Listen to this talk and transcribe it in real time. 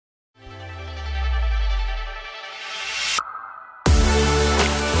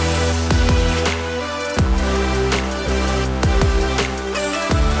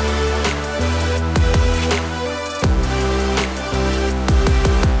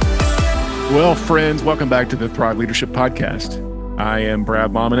Well, friends, welcome back to the Thrive Leadership Podcast. I am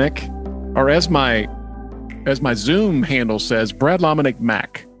Brad Lomenick, or as my Zoom handle says, Brad Lomenick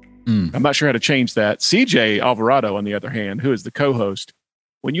Mac. I'm not sure how to change that. CJ Alvarado, on the other hand, who is the co-host,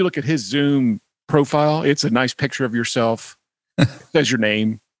 when you look at his Zoom profile, it's a nice picture of yourself. It says your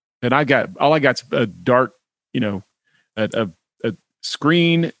name, and all I got's a dark, a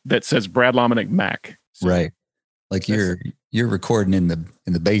screen that says Brad Lomenick Mac. So, right, like you're recording in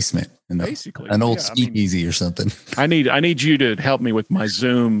the basement, basically an old speakeasy or something. I need you to help me with my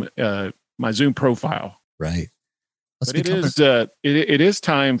Zoom profile. Right. But it is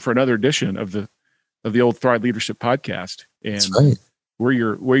time for another edition of the old Thrive Leadership Podcast, and that's right.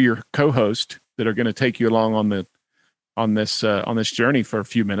 We're your co-host that are going to take you along on this journey for a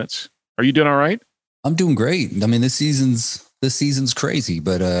few minutes. Are you doing all right? I'm doing great. I mean, this season's crazy,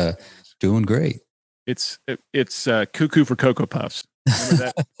 but doing great. It's cuckoo for Cocoa Puffs.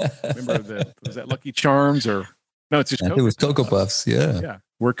 Remember that? Was that Lucky Charms or no? It's just it was Cocoa Puffs. Yeah.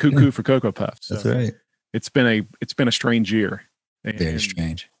 We're cuckoo for Cocoa Puffs. So that's right. It's been a strange year. Very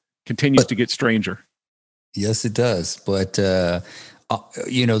strange. Continues to get stranger. Yes, it does. But the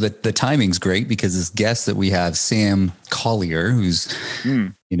timing's great because this guest that we have, Sam Collier, who's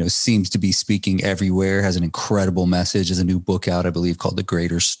seems to be speaking everywhere, has an incredible message, has a new book out, I believe, called The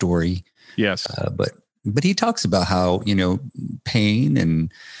Greater Story. Yes. But he talks about how, pain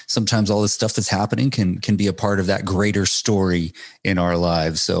and sometimes all this stuff that's happening can be a part of that greater story in our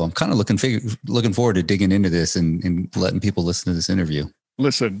lives. So I'm kind of looking forward to digging into this and letting people listen to this interview.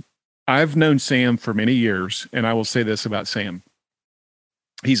 Listen, I've known Sam for many years, and I will say this about Sam.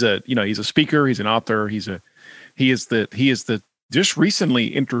 He's a speaker, he's an author, he is the just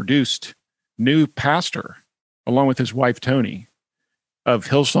recently introduced new pastor along with his wife Tony of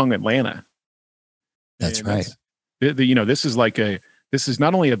Hillsong Atlanta. That's right. This is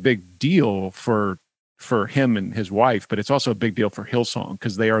not only a big deal for him and his wife, but it's also a big deal for Hillsong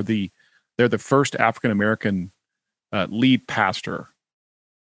because they're the first African American lead pastor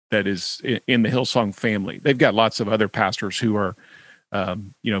that is in the Hillsong family. They've got lots of other pastors who are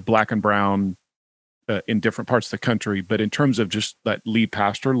black and brown in different parts of the country, but in terms of just that lead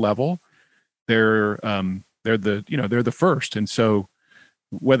pastor level, they're the first. And so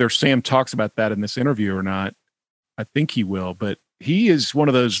whether Sam talks about that in this interview or not, I think he will, but he is one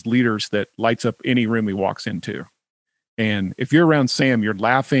of those leaders that lights up any room he walks into. And if you're around Sam, you're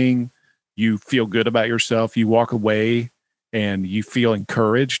laughing, you feel good about yourself, you walk away and you feel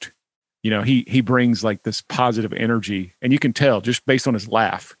encouraged. He brings like this positive energy, and you can tell just based on his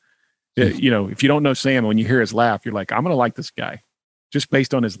laugh. If you don't know Sam, when you hear his laugh, you're like, I'm going to like this guy just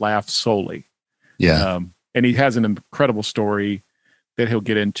based on his laugh solely. Yeah. And he has an incredible story that he'll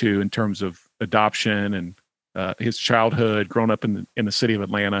get into in terms of adoption and his childhood, growing up in the city of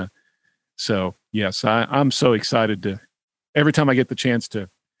Atlanta. So yes, I'm so excited every time I get the chance to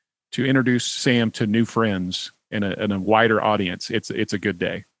introduce Sam to new friends and a wider audience. It's a good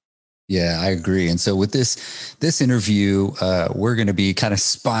day. Yeah, I agree. And so with this interview, we're going to be kind of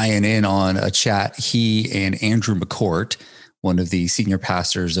spying in on a chat he and Andrew McCourt, one of the senior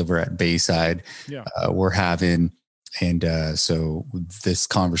pastors over at Bayside, were having. And so this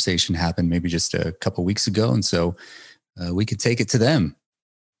conversation happened maybe just a couple weeks ago. And so we could take it to them.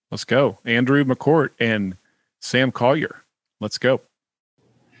 Let's go. Andrew McCourt and Sam Collier. Let's go.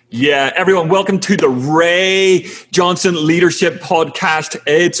 Yeah, everyone, welcome to the Ray Johnson Leadership Podcast.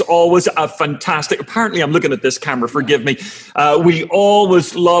 It's always a fantastic, apparently I'm looking at this camera, forgive me. We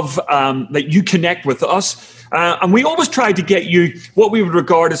always love that you connect with us. And we always try to get you what we would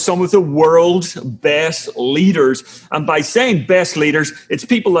regard as some of the world's best leaders. And by saying best leaders, it's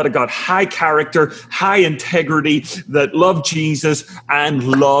people that have got high character, high integrity, that love Jesus and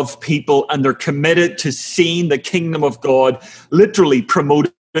love people. And they're committed to seeing the kingdom of God literally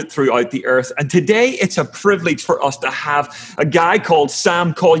promoted throughout the earth. And today it's a privilege for us to have a guy called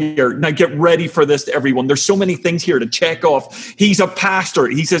Sam Collier. Now get ready for this, everyone. There's so many things here to check off. He's a pastor,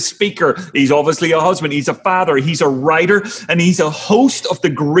 he's a speaker, he's obviously a husband, he's a father, he's a writer, and he's a host of The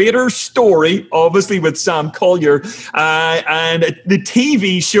Greater Story, obviously with Sam Collier, and the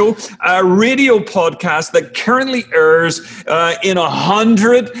TV show, a radio podcast that currently airs in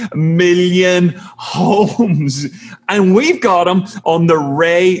 100 million homes. And we've got him on the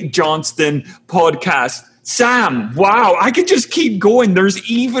Ray Johnson podcast. Sam, wow, I could just keep going. There's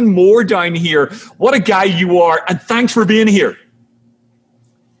even more down here. What a guy you are. And thanks for being here.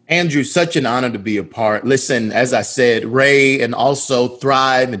 Andrew, such an honor to be a part. Listen, as I said, Ray and also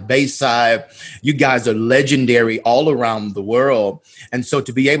Thrive and Bayside, you guys are legendary all around the world. And so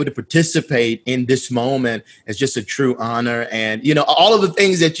to be able to participate in this moment is just a true honor. And, all of the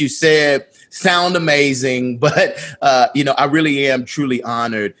things that you said, sound amazing, but I really am truly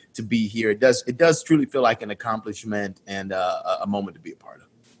honored to be here. It does truly feel like an accomplishment and a moment to be a part of.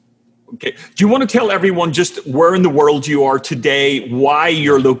 Okay. Do you want to tell everyone just where in the world you are today, why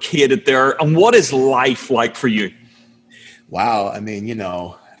you're located there, and what is life like for you? Wow. I mean,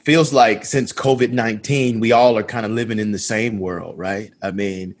 feels like since COVID-19, we all are kind of living in the same world, right? I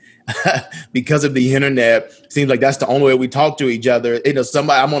mean, because of the internet, it seems like that's the only way we talk to each other.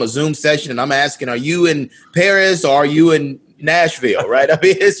 I'm on a Zoom session and I'm asking, are you in Paris or are you in Nashville, right? I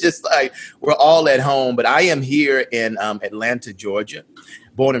mean, it's just like we're all at home, but I am here in Atlanta, Georgia.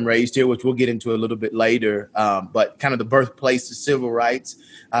 Born and raised here, which we'll get into a little bit later, but kind of the birthplace of civil rights.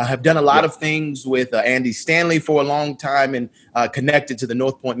 Have done a lot of things with Andy Stanley for a long time and connected to the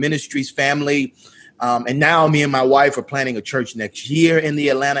North Point Ministries family. And now me and my wife are planning a church next year in the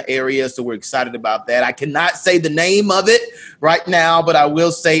Atlanta area. So we're excited about that. I cannot say the name of it right now, but I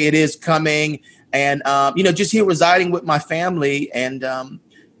will say it is coming. And, just here residing with my family and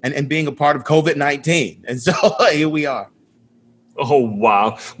being a part of COVID-19. And so here we are. Oh,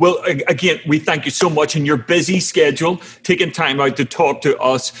 wow. Well, again, we thank you so much in your busy schedule, taking time out to talk to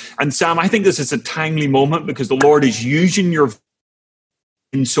us. And Sam, I think this is a timely moment because the Lord is using your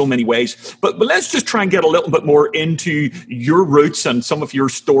in so many ways. But let's just try and get a little bit more into your roots and some of your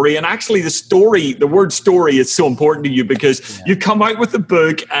story. And actually the word story is so important to you because you come out with a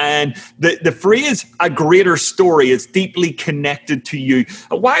book and the phrase a greater story is deeply connected to you.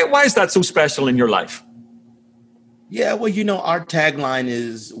 Why is that so special in your life? Yeah, well, our tagline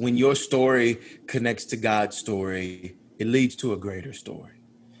is when your story connects to God's story, it leads to a greater story.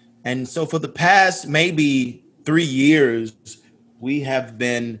 And so for the past maybe 3 years, we have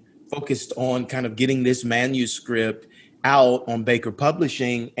been focused on kind of getting this manuscript out on Baker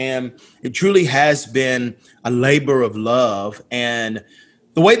Publishing. And it truly has been a labor of love. And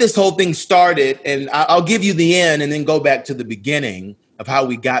the way this whole thing started, and I'll give you the end and then go back to the beginning of how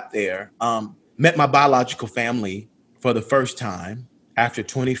we got there. Met my biological family for the first time after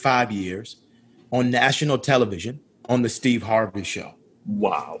 25 years on national television on the Steve Harvey Show.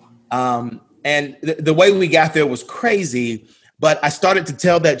 Wow. And the way we got there was crazy, but I started to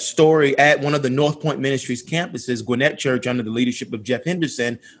tell that story at one of the North Point Ministries campuses, Gwinnett Church, under the leadership of Jeff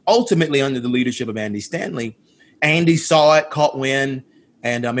Henderson, ultimately under the leadership of Andy Stanley. Andy saw it, caught wind,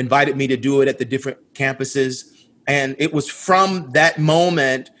 and invited me to do it at the different campuses. And it was from that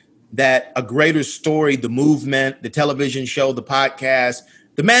moment that a greater story, the movement, the television show, the podcast,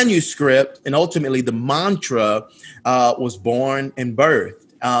 the manuscript, and ultimately the mantra was born and birthed.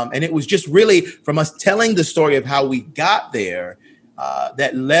 And it was just really from us telling the story of how we got there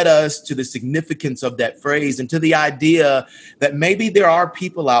that led us to the significance of that phrase and to the idea that maybe there are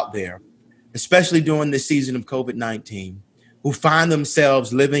people out there, especially during this season of COVID-19, who find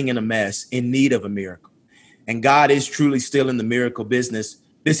themselves living in a mess in need of a miracle. And God is truly still in the miracle business.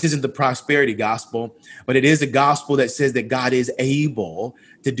 This isn't the prosperity gospel, but it is a gospel that says that God is able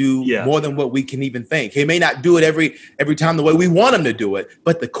to do more than what we can even think. He may not do it every time the way we want him to do it,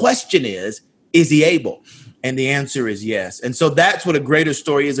 but the question is he able? And the answer is yes. And so that's what a greater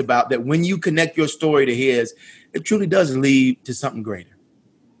story is about, that when you connect your story to his, it truly does lead to something greater.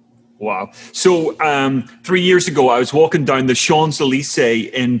 Wow. So 3 years ago, I was walking down the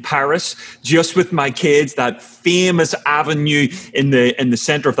Champs-Élysées in Paris, just with my kids, that famous avenue in the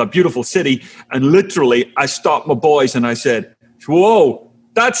center of that beautiful city. And literally, I stopped my boys and I said, whoa,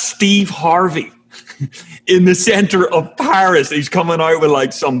 that's Steve Harvey in the center of Paris. He's coming out with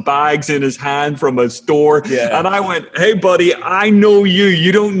like some bags in his hand from a store. Yeah. And I went, hey, buddy, I know you.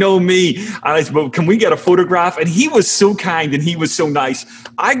 You don't know me. And I said, well, can we get a photograph? And he was so kind and he was so nice.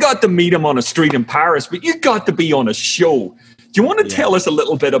 I got to meet him on a street in Paris, but you got to be on a show. Do you want to tell us a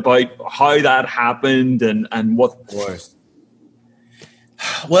little bit about how that happened and what? Of course.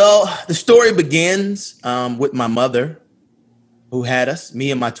 Well, the story begins with my mother, who had us,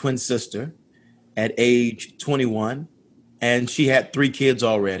 me and my twin sister, at age 21, and she had 3 kids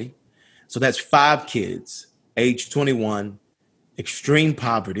already. So that's 5 kids, age 21, extreme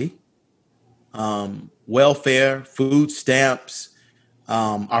poverty, welfare, food stamps.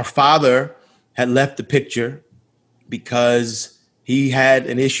 Our father had left the picture because he had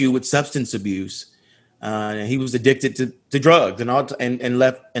an issue with substance abuse. And he was addicted to drugs and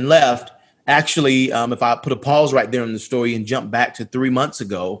left. Actually, if I put a pause right there in the story and jump back to 3 months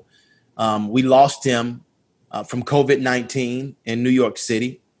ago, we lost him from COVID-19 in New York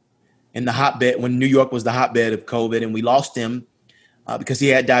City, in the hotbed, when New York was the hotbed of COVID. And we lost him because he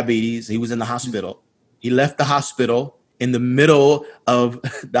had diabetes. He was in the hospital. He left the hospital in the middle of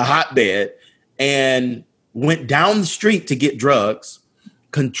the hotbed and went down the street to get drugs,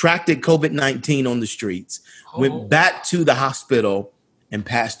 contracted COVID-19 on the streets, went back to the hospital and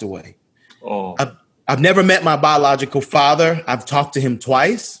passed away. Oh. I've never met my biological father. I've talked to him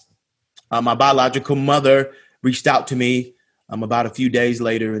twice. My biological mother reached out to me about a few days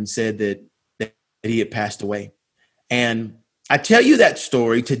later and said that he had passed away. And I tell you that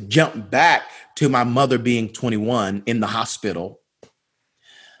story to jump back to my mother being 21 in the hospital,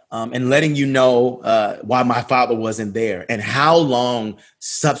 and letting you know why my father wasn't there and how long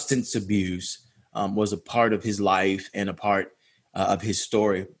substance abuse was a part of his life and a part of his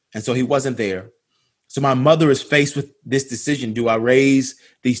story. And so he wasn't there. So my mother is faced with this decision. Do I raise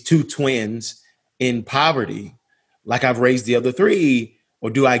these two twins in poverty like I've raised the other three, or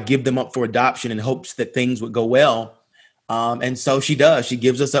do I give them up for adoption in hopes that things would go well? And so she does. She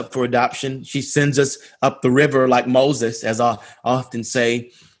gives us up for adoption. She sends us up the river like Moses, as I often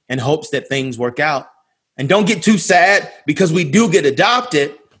say, in hopes that things work out. And don't get too sad, because we do get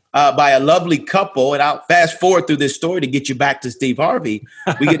adopted by a lovely couple. And I'll fast forward through this story to get you back to Steve Harvey.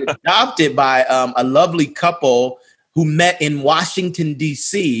 We get adopted by a lovely couple who met in Washington,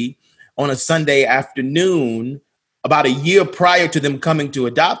 D.C. on a Sunday afternoon about a year prior to them coming to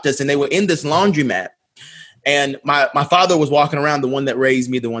adopt us. And they were in this laundromat. And my father was walking around, the one that raised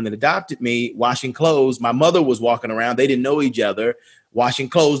me, the one that adopted me, washing clothes. My mother was walking around. They didn't know each other, washing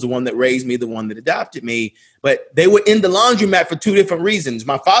clothes, the one that raised me, the one that adopted me. But they were in the laundromat for two different reasons.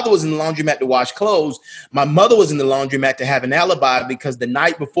 My father was in the laundromat to wash clothes. My mother was in the laundromat to have an alibi, because the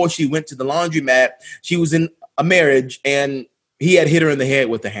night before she went to the laundromat, she was in a marriage and he had hit her in the head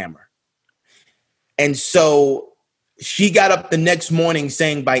with a hammer. And so she got up the next morning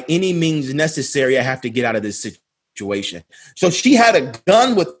saying, by any means necessary, I have to get out of this situation. So she had a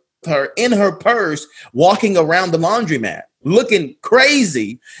gun with her in her purse, walking around the laundromat, looking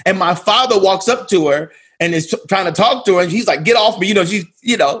crazy. And my father walks up to her and is trying to talk to her. And she's like, get off me. She's,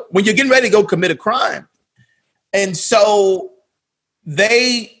 when you're getting ready to go commit a crime. And so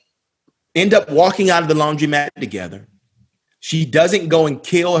they end up walking out of the laundromat together. She doesn't go and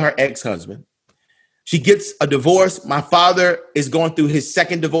kill her ex-husband. She gets a divorce. My father is going through his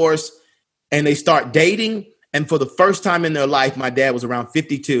second divorce, and they start dating. And for the first time in their life, my dad was around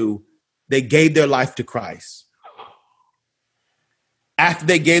 52, they gave their life to Christ. After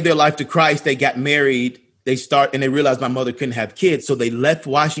they gave their life to Christ, they got married. And they realized my mother couldn't have kids. So they left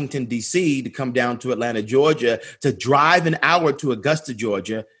Washington, D.C. to come down to Atlanta, Georgia, to drive an hour to Augusta,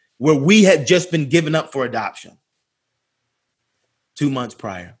 Georgia, where we had just been given up for adoption 2 months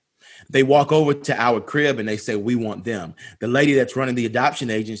prior. They walk over to our crib and they say, we want them. The lady that's running the adoption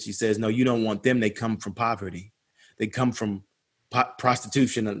agency says, no, you don't want them. They come from poverty. They come from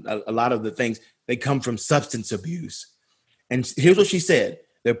prostitution. A lot of the things, they come from substance abuse. And here's what she said.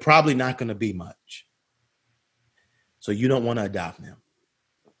 They're probably not going to be much. So you don't want to adopt them.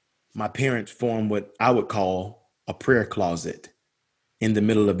 My parents formed what I would call a prayer closet in the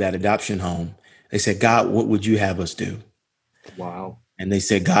middle of that adoption home. They said, God, what would you have us do? Wow. And they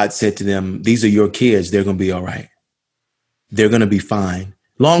said, God said to them, these are your kids. They're going to be all right. They're going to be fine.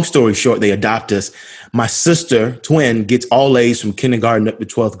 Long story short, they adopt us. My sister, twin, gets all A's from kindergarten up to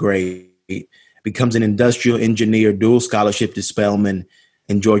 12th grade, becomes an industrial engineer, dual scholarship to Spelman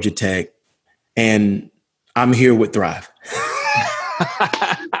and Georgia Tech. And I'm here with Thrive.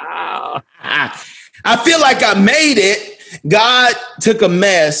 I feel like I made it. God took a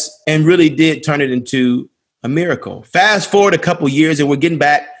mess and really did turn it into a miracle. Fast forward a couple years and we're getting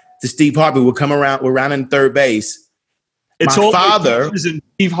back to Steve Harvey. We're rounding third base. It's my all father, Jesus and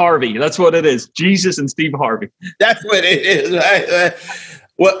Steve Harvey. That's what it is. Jesus and Steve Harvey. That's what it is. Right?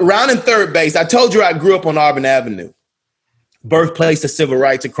 Well, rounding third base. I told you I grew up on Auburn Avenue, birthplace of civil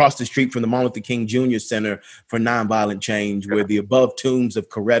rights, across the street from the Martin Luther King Jr. Center for Nonviolent Change, where the above tombs of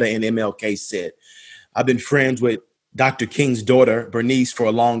Coretta and MLK sit. I've been friends with Dr. King's daughter, Bernice, for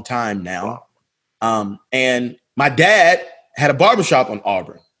a long time now. And my dad had a barbershop on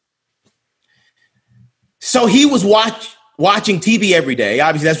Auburn. So he was watching TV every day.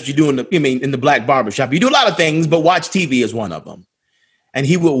 Obviously, that's what you do in the black barbershop. You do a lot of things, but watch TV is one of them. And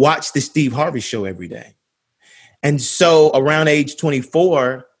he would watch the Steve Harvey show every day. And so around age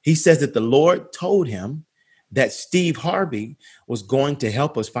 24, he says that the Lord told him that Steve Harvey was going to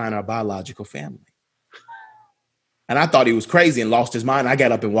help us find our biological family. And I thought he was crazy and lost his mind. I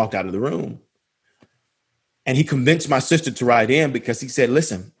got up and walked out of the room. And he convinced my sister to write in, because he said,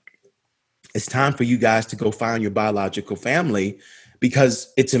 listen, it's time for you guys to go find your biological family,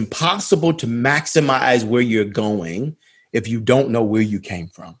 because it's impossible to maximize where you're going if you don't know where you came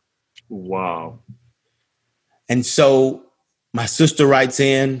from. Wow. And so my sister writes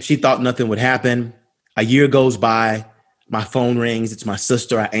in. She thought nothing would happen. A year goes by. My phone rings. It's my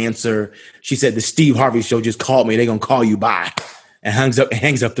sister. I answer. She said, the Steve Harvey Show just called me. They're going to call you. Bye. And hangs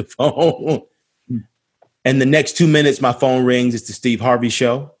up the phone. And the next 2 minutes, my phone rings. It's the Steve Harvey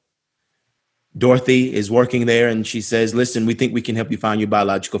Show. Dorothy is working there, and she says, listen, we think we can help you find your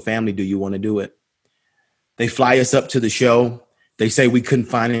biological family. Do you want to do it? They fly us up to the show. They say we couldn't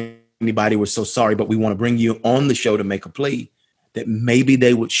find anybody. We're so sorry, but we want to bring you on the show to make a plea that maybe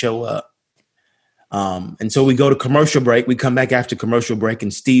they would show up. And so we go to commercial break. We come back after commercial break,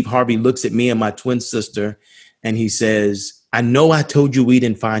 and Steve Harvey looks at me and my twin sister, and he says, I know I told you we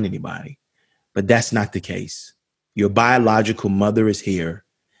didn't find anybody, but that's not the case. Your biological mother is here.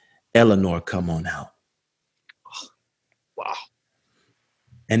 Eleanor, come on out. Wow.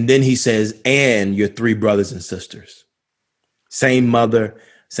 And then he says, and your 3 brothers and sisters, same mother,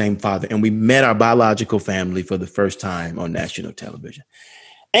 same father. And we met our biological family for the first time on national television.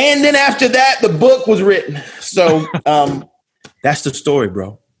 And then after that, the book was written. So that's the story,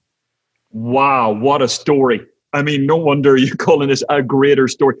 bro. Wow, what a story. I mean, no wonder you're calling this a greater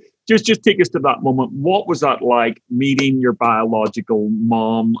story. Just take us to that moment. What was that like, meeting your biological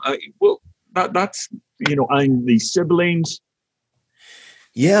mom? That's, and the siblings.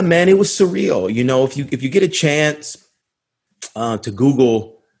 Yeah, man, it was surreal. If you get a chance to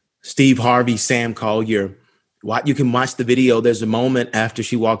Google Steve Harvey, Sam Collier, you can watch the video. There's a moment after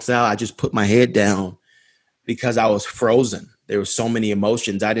she walks out. I just put my head down because I was frozen. There were so many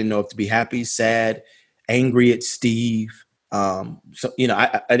emotions. I didn't know if to be happy, sad, angry at Steve. And so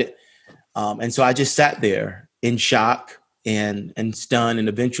I just sat there in shock and stunned. And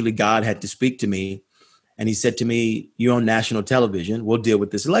eventually God had to speak to me. And he said to me, you're on national television. We'll deal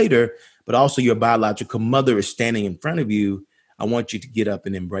with this later. But also your biological mother is standing in front of you. I want you to get up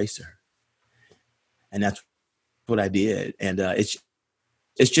and embrace her. And that's what I did. And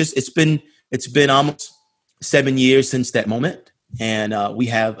it's been almost 7 years since that moment. And we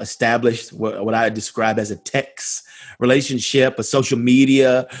have established what I describe as a text relationship, a social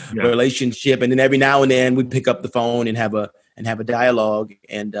media relationship. And then every now and then we pick up the phone and have a dialogue.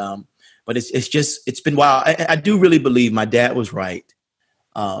 And but it's been wild. I do really believe my dad was right,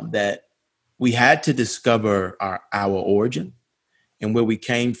 that we had to discover our origin and where we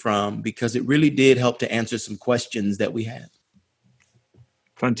came from, because it really did help to answer some questions that we had.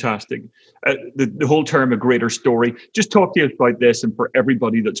 Fantastic. The whole term, a greater story. Just talk to us about this, and for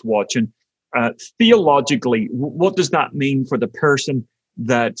everybody that's watching, theologically, what does that mean for the person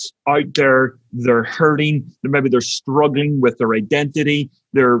that's out there? They're hurting, maybe they're struggling with their identity,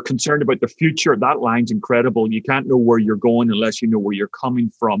 they're concerned about the future. That line's incredible. You can't know where you're going unless you know where you're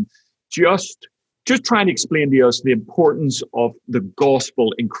coming from. Just trying to explain to us the importance of the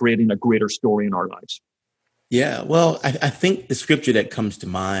gospel in creating a greater story in our lives. Yeah, well, I think the scripture that comes to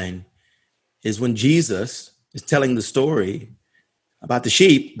mind is when Jesus is telling the story about the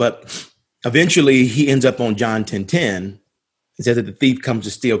sheep, but eventually he ends up on John 10:10. It says that the thief comes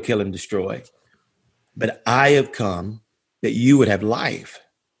to steal, kill, and destroy. But I have come that you would have life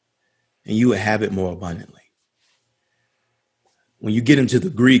and you would have it more abundantly. When you get into the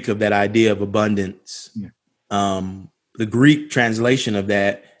Greek of that idea of abundance, the Greek translation of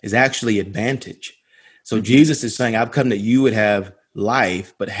that is actually advantage. So Jesus is saying, I've come that you would have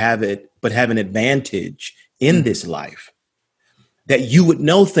life, but have an advantage in this life, that you would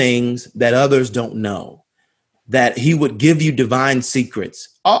know things that others don't know, that he would give you divine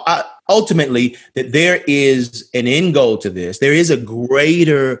secrets. Ultimately, that there is an end goal to this. There is a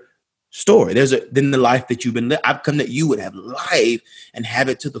greater story. Than the life that you've been living. I've come that you would have life and have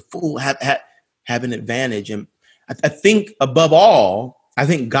it to the full, have an advantage. And I think above all, I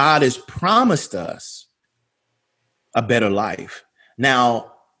think God has promised us a better life.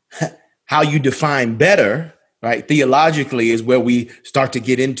 Now, how you define better, right, theologically is where we start to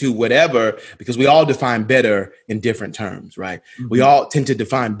get into whatever, because we all define better in different terms, right? Mm-hmm. We all tend to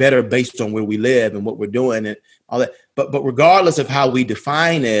define better based on where we live and what we're doing and all that. But regardless of how we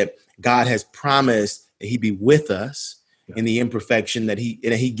define it, God has promised that he'd be with us in the imperfection, that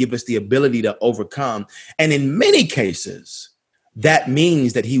he give us the ability to overcome. And in many cases, that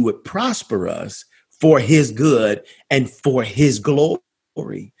means that he would prosper us for his good and for his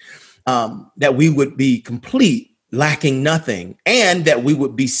glory, that we would be complete, lacking nothing, and that we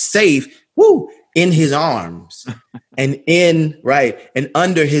would be safe, in his arms and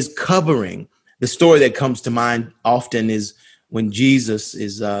under his covering. The story that comes to mind often is when Jesus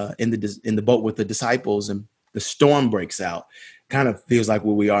is in the boat with the disciples and the storm breaks out. Kind of feels like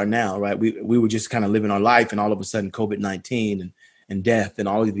where we are now, right? We were just kind of living our life, and all of a sudden COVID-19 and death and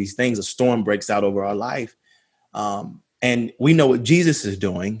all of these things, a storm breaks out over our life. And we know what Jesus is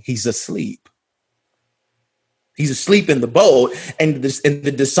doing. He's asleep. He's asleep in the boat, and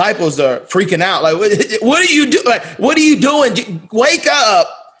the disciples are freaking out. Like, what are you doing? Like, what are you doing? Wake up.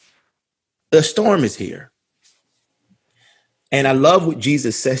 The storm is here. And I love what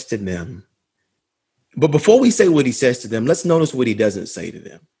Jesus says to them. But before we say what he says to them, let's notice what he doesn't say to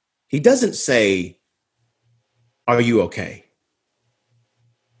them. He doesn't say, are you okay?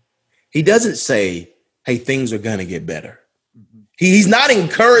 He doesn't say, hey, things are going to get better. He's not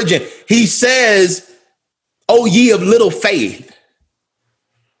encouraging. He says, oh, ye of little faith.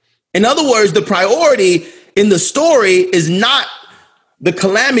 In other words, the priority in the story is not the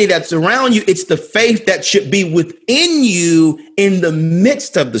calamity that's around you. It's the faith that should be within you in the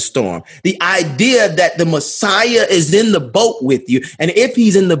midst of the storm. The idea that the Messiah is in the boat with you. And if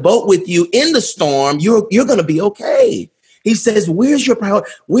he's in the boat with you in the storm, you're going to be okay. He says, where's your priority?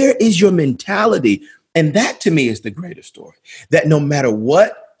 Where is your mentality? And that to me is the greater story, that no matter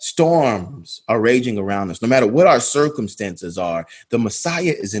what storms are raging around us, no matter what our circumstances are, the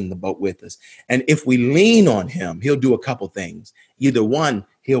Messiah is in the boat with us. And if we lean on him, he'll do a couple things. Either one,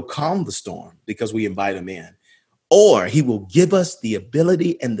 he'll calm the storm because we invite him in, or he will give us the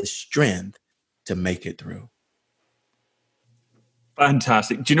ability and the strength to make it through.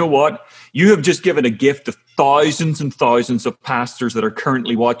 Fantastic. Do you know what? You have just given a gift to thousands and thousands of pastors that are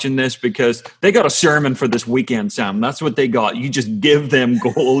currently watching this, because they got a sermon for this weekend, Sam. That's what they got. You just give them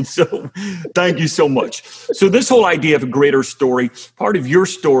gold. So thank you so much. So this whole idea of a greater story, part of your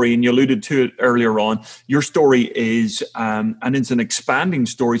story, and you alluded to it earlier on, your story is, and it's an expanding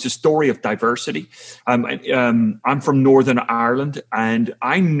story, it's a story of diversity. I'm from Northern Ireland, and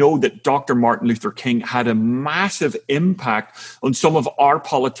I know that Dr. Martin Luther King had a massive impact on some of our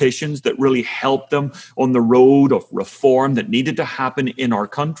politicians that really helped them on the road of reform that needed to happen in our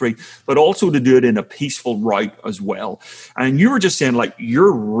country, but also to do it in a peaceful route as well. And you were just saying, like,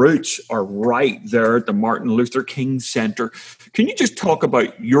 your roots are right there at the Martin Luther King Center. Can you just talk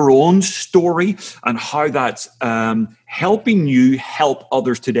about your own story and how that's helping you help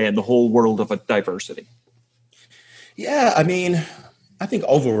others today in the whole world of diversity? Yeah, I mean, I think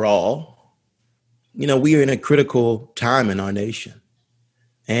overall, we are in a critical time in our nation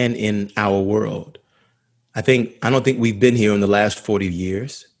and in our world. I don't think we've been here in the last 40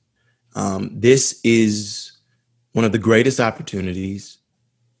 years. This is one of the greatest opportunities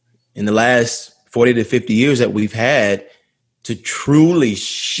in the last 40 to 50 years that we've had to truly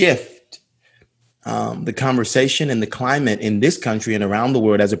shift the conversation and the climate in this country and around the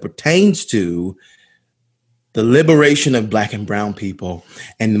world as it pertains to the liberation of Black and brown people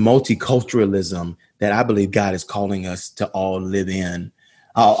and the multiculturalism that I believe God is calling us to all live in.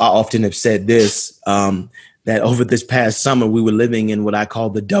 I often have said this, that over this past summer, we were living in what I call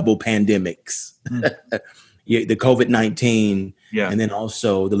the double pandemics, the COVID-19, and then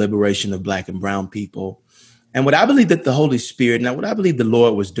also the liberation of Black and brown people. And what I believe that the Holy Spirit, now what I believe the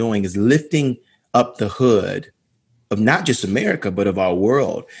Lord was doing is lifting up the hood of not just America, but of our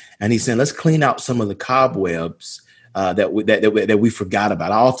world. And he's saying, let's clean out some of the cobwebs that we forgot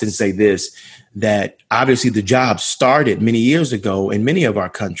about. I often say this, that obviously the job started many years ago in many of our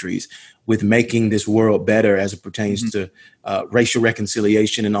countries with making this world better as it pertains to racial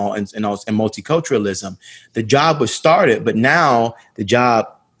reconciliation and multiculturalism. The job was started, but now the job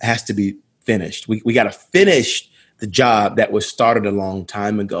has to be finished. We got to finish the job that was started a long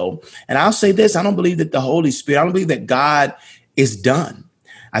time ago. And I'll say this, I don't believe that the Holy Spirit, I don't believe that God is done.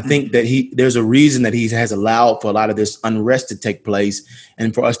 I think that there's a reason that he has allowed for a lot of this unrest to take place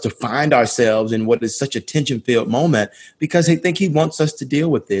and for us to find ourselves in what is such a tension-filled moment, because I think he wants us to deal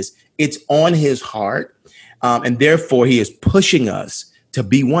with this. It's on his heart, and therefore he is pushing us to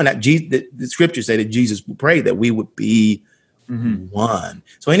be one. The scriptures say that Jesus prayed that we would be one.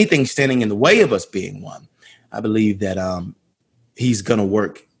 So anything standing in the way of us being one, I believe that he's going to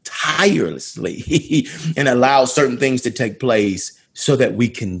work tirelessly and allow certain things to take place so that we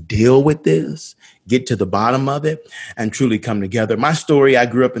can deal with this, get to the bottom of it, and truly come together. My story, I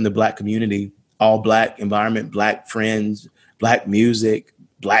grew up in the Black community, all Black environment, Black friends, Black music,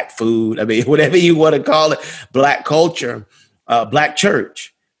 Black food. I mean, whatever you want to call it, Black culture, Black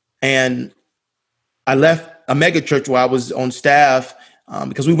church. And I left a mega church where I was on staff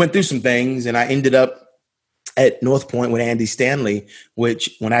because we went through some things, and I ended up at North Point with Andy Stanley,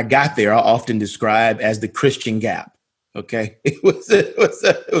 which when I got there, I often describe as the Christian Gap. Okay. It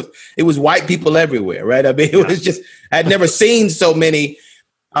was white people everywhere, right? I mean, it was just, I'd never seen so many.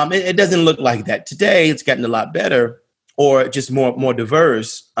 It doesn't look like that today. It's gotten a lot better, or just more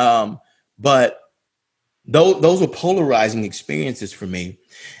diverse. But those were polarizing experiences for me.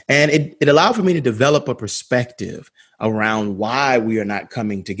 And it allowed for me to develop a perspective around why we are not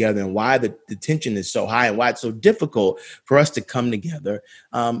coming together and why the tension is so high and why it's so difficult for us to come together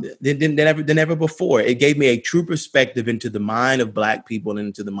than ever before. It gave me a true perspective into the mind of Black people and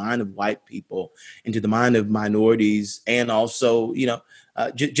into the mind of white people, into the mind of minorities, and also,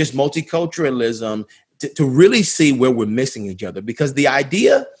 just multiculturalism to really see where we're missing each other. Because the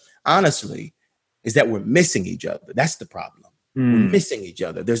idea, honestly, is that we're missing each other. That's the problem. We're missing each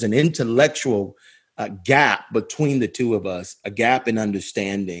other. There's an intellectual gap between the two of us, a gap in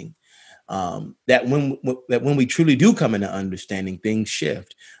understanding that when we truly do come into understanding, things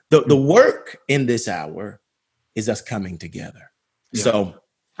shift. The work in this hour is us coming together. Yeah. So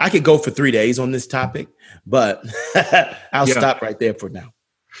I could go for 3 days on this topic, but I'll stop right there for now.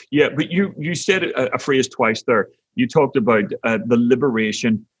 Yeah, but you said a phrase twice there. You talked about the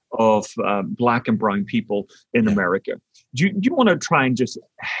liberation of Black and brown people in America. Do you want to try and just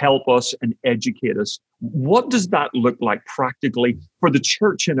help us and educate us? What does that look like practically for the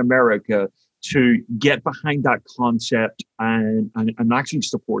church in America to get behind that concept and actually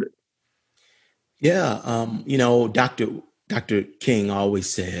support it? Yeah, Dr. King always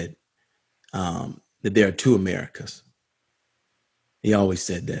said that there are two Americas. He always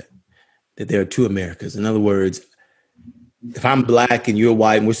said that there are two Americas. In other words, if I'm Black and you're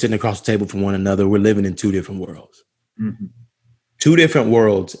white and we're sitting across the table from one another, we're living in two different worlds. Mm-hmm. Two different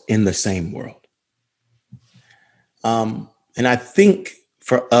worlds in the same world. And I think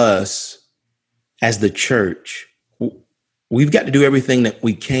for us as the church, we've got to do everything that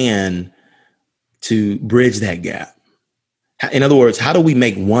we can to bridge that gap. In other words, how do we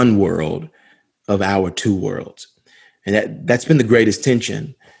make one world of our two worlds? And that's been the greatest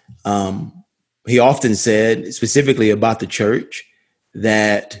tension. He often said, specifically about the church,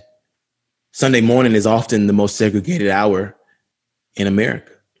 that Sunday morning is often the most segregated hour in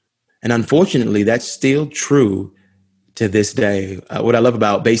America. And unfortunately, that's still true to this day. What I love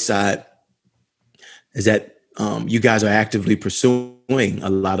about Bayside is that you guys are actively pursuing a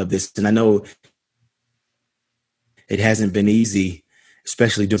lot of this. And I know it hasn't been easy,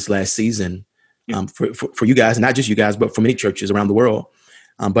 especially during this last season, for you guys, and not just you guys, but for many churches around the world.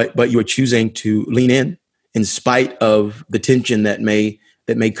 But you're choosing to lean in spite of the tension that may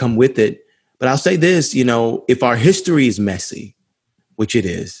come with it. But I'll say this, if our history is messy, which it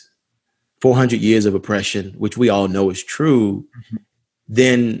is, 400 years of oppression, which we all know is true, mm-hmm.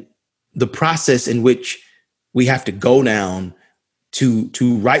 then the process in which we have to go down to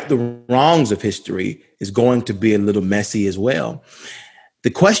right the wrongs of history is going to be a little messy as well.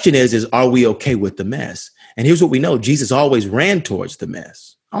 The question is are we okay with the mess? And here's what we know. Jesus always ran towards the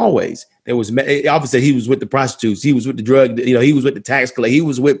mess. Always. There was, obviously he was with the prostitutes. He was with the drug, he was with the tax collector.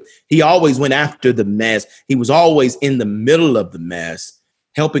 He always went after the mess. He was always in the middle of the mess,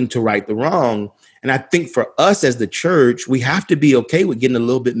 helping to right the wrong. And I think for us as the church, we have to be okay with getting a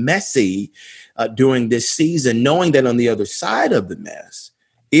little bit messy during this season, knowing that on the other side of the mess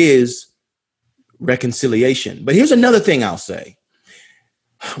is reconciliation. But here's another thing I'll say.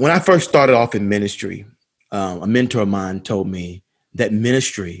 When I first started off in ministry, a mentor of mine told me that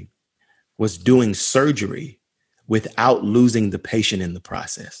ministry was doing surgery without losing the patient in the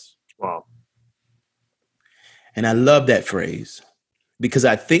process. Wow. And I love that phrase because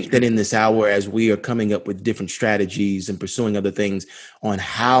I think that in this hour, as we are coming up with different strategies and pursuing other things on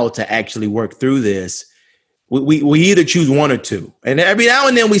how to actually work through this, we either choose one or two. And every now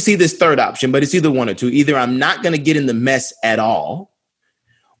and then we see this third option, but it's either one or two. Either I'm not going to get in the mess at all,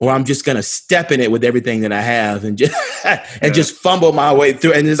 or I'm just going to step in it with everything that I have and just just fumble my way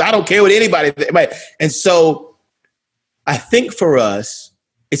through. And I don't care what anybody thinks. And so I think for us,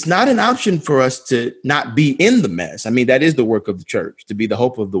 it's not an option for us to not be in the mess. I mean, that is the work of the church, to be the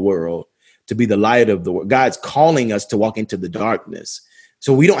hope of the world, to be the light of the world. God's calling us to walk into the darkness.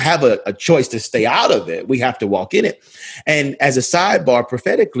 So we don't have a choice to stay out of it. We have to walk in it. And as a sidebar,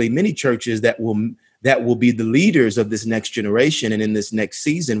 prophetically, many churches that will be the leaders of this next generation and in this next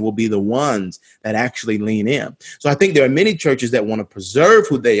season will be the ones that actually lean in. So I think there are many churches that want to preserve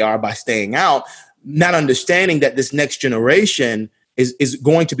who they are by staying out, not understanding that this next generation is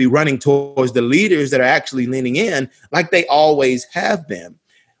going to be running towards the leaders that are actually leaning in like they always have been.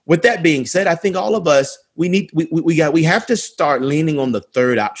 With that being said, I think all of us, we have to start leaning on the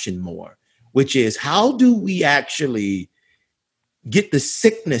third option more, which is how do we actually get the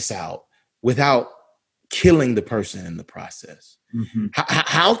sickness out without killing the person in the process? Mm-hmm.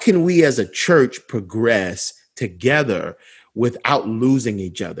 How can we as a church progress together without losing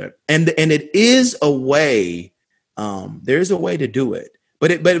each other? And it is a way, there's a way to do it,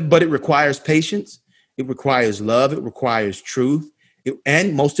 but it requires patience. It requires love. It requires truth.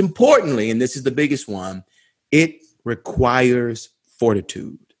 And most importantly, and this is the biggest one, it requires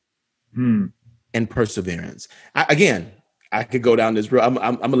fortitude and perseverance. I could go down this road. I'm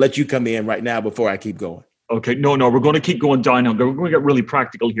going to let you come in right now before I keep going. Okay. No, we're going to keep going down. We're going to get really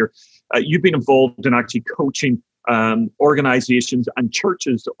practical here. You've been involved in actually coaching organizations and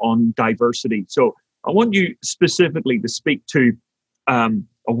churches on diversity. So I want you specifically to speak to a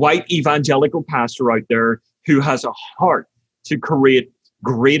white evangelical pastor out there who has a heart to create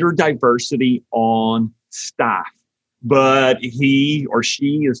greater diversity on staff, but he or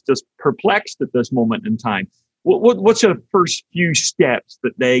she is just perplexed at this moment in time. What's the first few steps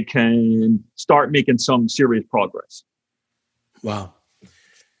that they can start making some serious progress? Wow.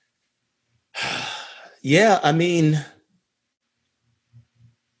 Yeah, I mean,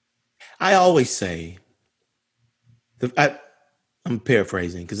 I always say, I'm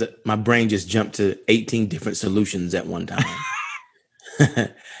paraphrasing because my brain just jumped to 18 different solutions at one time.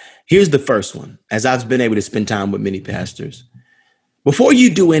 Here's the first one, as I've been able to spend time with many pastors. Before you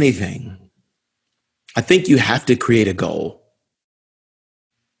do anything, I think you have to create a goal.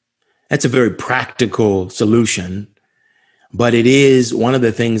 That's a very practical solution, but it is one of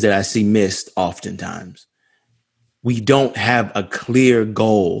the things that I see missed oftentimes. We don't have a clear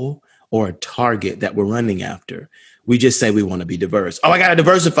goal or a target that we're running after. We just say we want to be diverse. Oh, I got to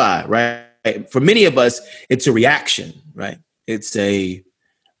diversify, right? For many of us, it's a reaction, right? It's a,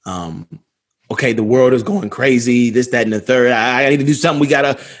 okay, the world is going crazy, this, that, and the third. I need to do something. We got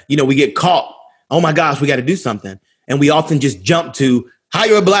to, we get caught. Oh my gosh, we got to do something. And we often just jump to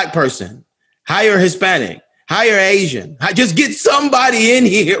hire a Black person, hire a Hispanic, hire Asian, just get somebody in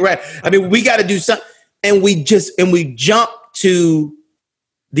here, right? I mean, we got to do something. And we jump to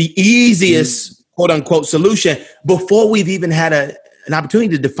the easiest, quote unquote, solution before we've even had an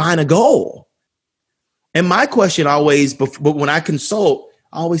opportunity to define a goal. And my question always, but when I consult,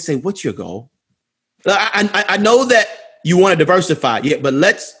 I always say, what's your goal? I know that you want to diversify, yeah, but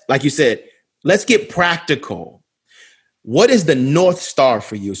like you said, let's get practical. What is the North Star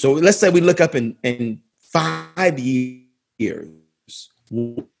for you? So let's say we look up in 5 years.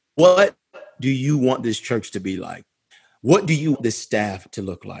 What do you want this church to be like? What do you want this staff to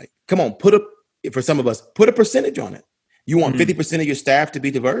look like? Come on, for some of us, put a percentage on it. You want 50% of your staff to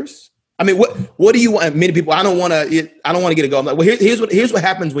be diverse? I mean, what do you want? Many people, I don't want to get a goal. I'm like, well, here's what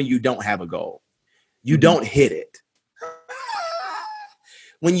happens when you don't have a goal. You don't hit it.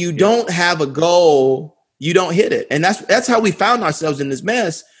 When you don't have a goal, you don't hit it. And that's how we found ourselves in this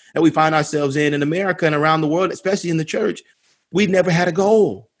mess that we find ourselves in America and around the world, especially in the church. We never had a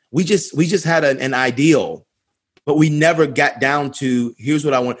goal. We just had an ideal, but we never got down to here's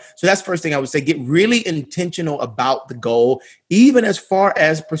what I want. So that's the first thing I would say, get really intentional about the goal, even as far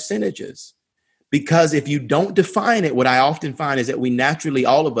as percentages. Because if you don't define it, what I often find is that we naturally,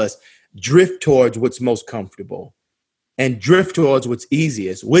 all of us, drift towards what's most comfortable and drift towards what's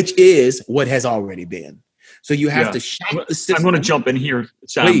easiest, which is what has already been. So you have to shape the system. I'm going to jump in here,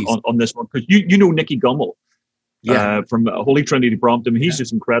 Sam, on this one, because you know Nicky Gumbel from Holy Trinity Brompton. He's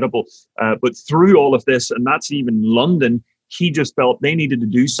just incredible. But through all of this, and that's even London, he just felt they needed to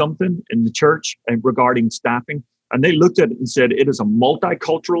do something in the church regarding staffing. And they looked at it and said, it is a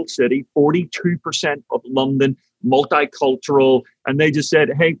multicultural city, 42% of London, multicultural. And they just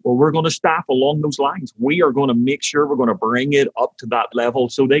said, hey, well, we're going to staff along those lines. We are going to make sure we're going to bring it up to that level.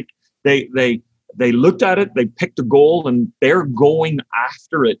 So they looked at it, they picked a goal, and they're going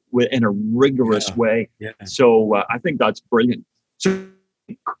after it in a rigorous way. Yeah. So I think that's brilliant. So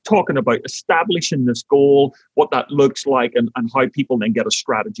talking about establishing this goal, what that looks like, and how people then get a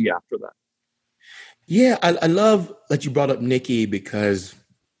strategy after that. Yeah, I love that you brought up Nicky, because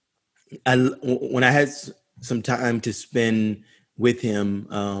when I had some time to spend with him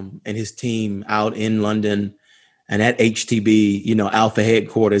and his team out in London and at HTB, Alpha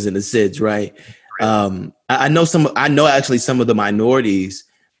headquarters in the SIDS, right? I know actually some of the minorities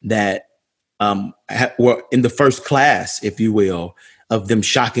that were in the first class, if you will, of them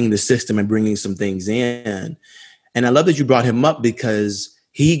shocking the system and bringing some things in. And I love that you brought him up, because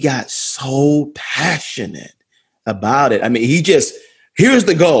he got so passionate about it. I mean, here's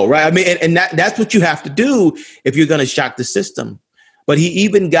the goal, right? I mean, and that's what you have to do if you're going to shock the system. But he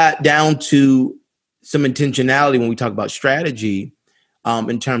even got down to some intentionality when we talk about strategy,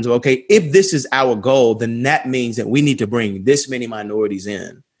 in terms of, okay, if this is our goal, then that means that we need to bring this many minorities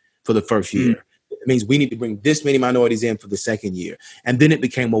in for the first year. It means we need to bring this many minorities in for the second year. And then it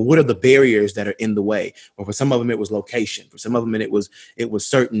became, well, what are the barriers that are in the way? Or for some of them, it was location. For some of them, it was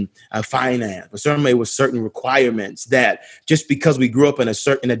certain finance. For some of them, it was certain requirements that just because we grew up in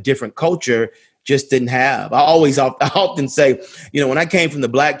a different culture, just didn't have. I often say, when I came from the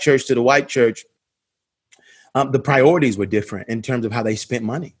Black church to the white church, the priorities were different in terms of how they spent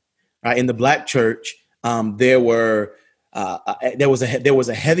money. Right? In the Black church, there was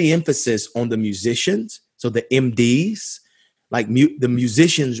a heavy emphasis on the musicians, so the MDs. Like the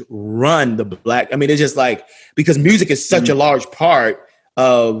musicians run the Black. I mean, it's just like, because music is such a large part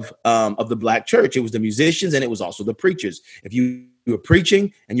of the Black church. It was the musicians, and it was also the preachers. If you were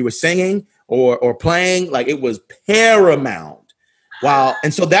preaching and you were singing or playing, like, it was paramount. Wow.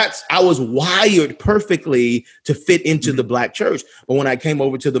 And so I was wired perfectly to fit into the Black church. But when I came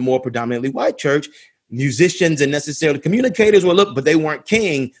over to the more predominantly white church, musicians and necessarily communicators but they weren't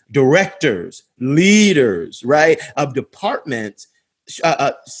king, directors, leaders, right, of departments,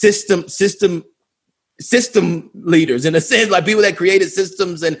 system leaders, in a sense, like people that created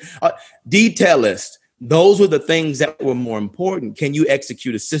systems, and detailists. Those were the things that were more important. Can you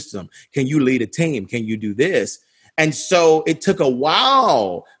execute a system? Can you lead a team? Can you do this? And so it took a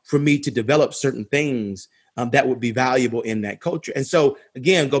while for me to develop certain things that would be valuable in that culture. And so,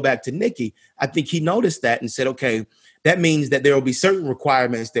 again, go back to Nikki. I think he noticed that and said, okay, that means that there will be certain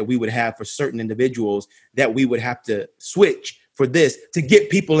requirements that we would have for certain individuals that we would have to switch for this to get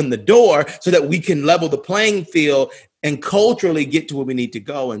people in the door so that we can level the playing field and culturally get to where we need to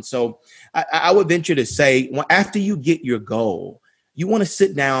go. And so I would venture to say, after you get your goal, you want to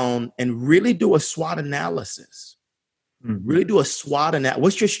sit down and really do a SWOT analysis. Really do a SWOT analysis.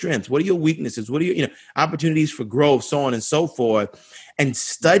 What's your strengths? What are your weaknesses? What are your opportunities for growth, so on and so forth, and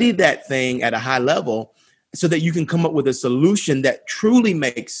study that thing at a high level so that you can come up with a solution that truly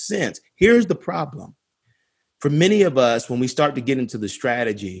makes sense. Here's the problem. For many of us, when we start to get into the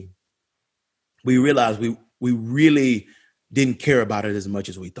strategy, we realize we really didn't care about it as much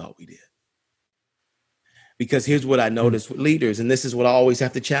as we thought we did. Because here's what I noticed with leaders, and this is what I always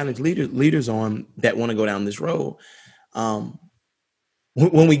have to challenge leaders on that want to go down this road.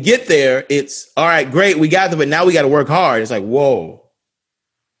 When we get there, it's all right, great, we got there, but now we got to work hard. It's like, whoa,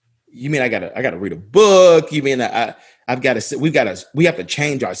 you mean I gotta read a book? You mean we have to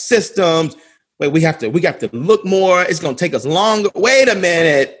change our systems? Wait, we have to look more. It's gonna take us longer. Wait a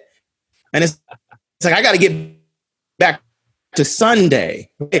minute, and it's like I got to get back to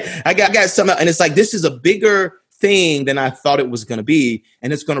Sunday. I got something, and it's like this is a bigger thing than I thought it was going to be,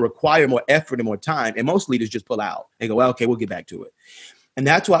 and it's going to require more effort and more time. And most leaders just pull out. They go, well, okay, we'll get back to it. And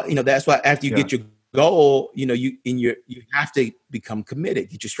that's why after you get your goal, you have to become committed.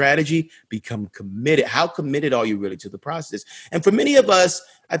 Get your strategy, become committed. How committed are you really to the process? And for many of us,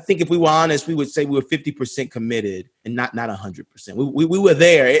 I think if we were honest, we would say we were 50% committed and not 100%. We were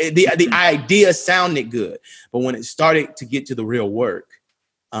there. The idea sounded good, but when it started to get to the real work,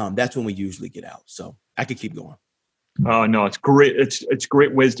 that's when we usually get out. So I could keep going. Oh, no, it's great. It's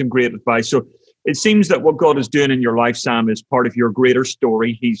great wisdom, great advice. So it seems that what God is doing in your life, Sam, is part of your greater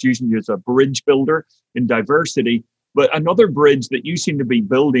story. He's using you as a bridge builder in diversity. But another bridge that you seem to be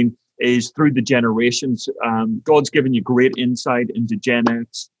building is through the generations. God's given you great insight into Gen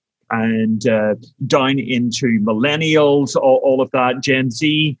X and down into millennials, all of that, Gen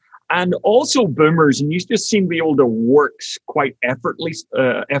Z, and also boomers. And you just seem to be able to work quite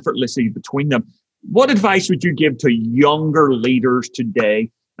effortlessly between them. What advice would you give to younger leaders today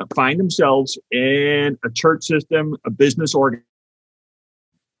that find themselves in a church system, a business organ,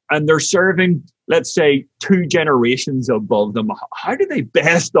 and they're serving, let's say, 2 generations above them? How do they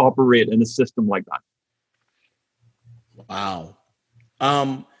best operate in a system like that? Wow.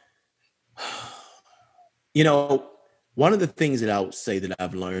 One of the things that I would say that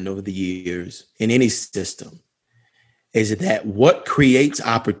I've learned over the years in any system is that what creates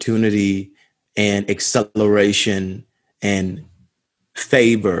opportunity and acceleration and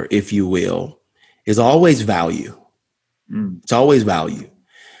favor, if you will, is always value. It's always value.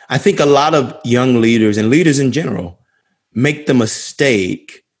 I think a lot of young leaders and leaders in general make the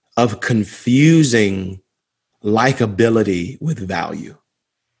mistake of confusing likability with value.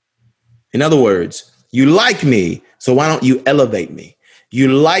 In other words, you like me, so why don't you elevate me?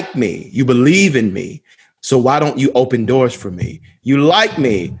 You like me, you believe in me, so why don't you open doors for me? You like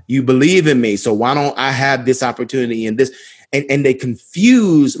me, you believe in me, so why don't I have this opportunity and this? And they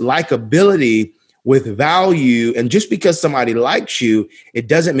confuse likability with value. And just because somebody likes you, it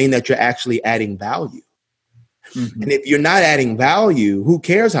doesn't mean that you're actually adding value. Mm-hmm. And if you're not adding value, who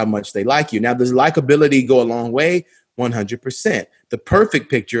cares how much they like you? Now, does likability go a long way? 100%. The perfect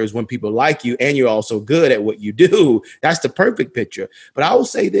picture is when people like you and you're also good at what you do. That's the perfect picture. But I will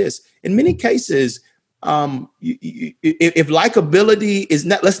say this, in many cases, if likability is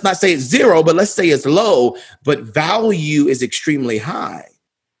not, let's not say it's 0, but let's say it's low, but value is extremely high,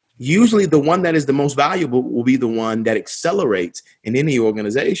 usually the one that is the most valuable will be the one that accelerates in any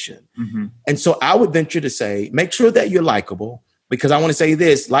organization. Mm-hmm. And so I would venture to say, make sure that you're likable, because I want to say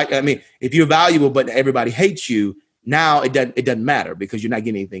this, if you're valuable, but everybody hates you, now it doesn't matter, because you're not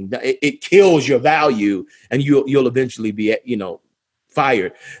getting anything. It kills your value, and you'll eventually be,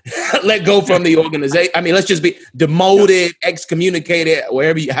 fired, let go from the organization. Let's just be demoted, excommunicated,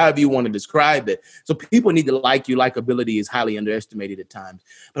 however you want to describe it. So people need to like you. Likability is highly underestimated at times.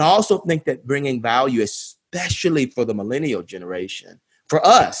 But I also think that bringing value, especially for the millennial generation, for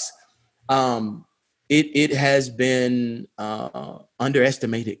us, it has been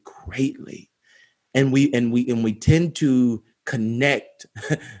underestimated greatly. And we tend to connect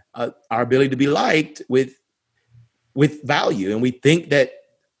our ability to be liked with value, and we think that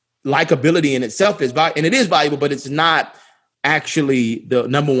likability in itself is valuable, and it is valuable, but it's not actually the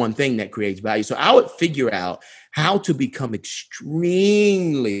number one thing that creates value. So I would figure out how to become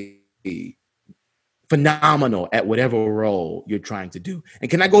extremely phenomenal at whatever role you're trying to do.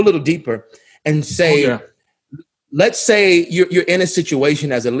 And can I go a little deeper and say, let's say you're in a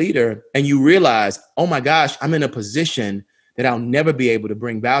situation as a leader and you realize, oh my gosh, I'm in a position that I'll never be able to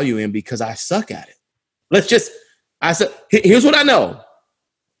bring value in because I suck at it. Here's what I know.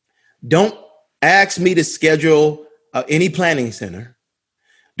 Don't ask me to schedule any planning center.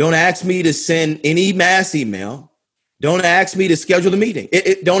 Don't ask me to send any mass email. Don't ask me to schedule a meeting.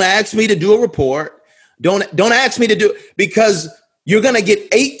 Don't ask me to do a report. Don't ask me to do, because you're going to get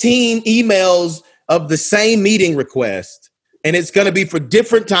 18 emails of the same meeting request, and it's going to be for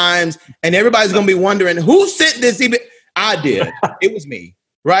different times, and everybody's going to be wondering, who sent this email? I did. It was me.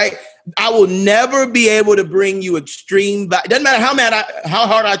 Right? I will never be able to bring you extreme value. It doesn't matter how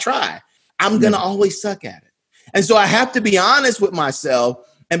hard I try. I'm going to always suck at it. And so I have to be honest with myself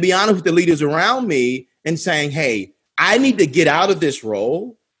and be honest with the leaders around me and saying, hey, I need to get out of this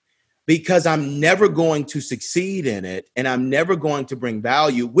role because I'm never going to succeed in it, and I'm never going to bring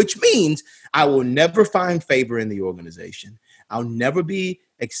value, which means I will never find favor in the organization. I'll never be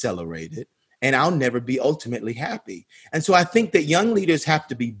accelerated, and I'll never be ultimately happy. And so I think that young leaders have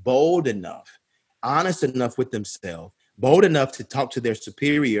to be bold enough, honest enough with themselves, bold enough to talk to their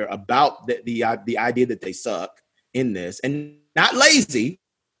superior about the idea that they suck in this, and not lazy.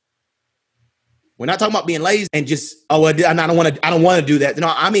 We're not talking about being lazy and just, I don't want to do that.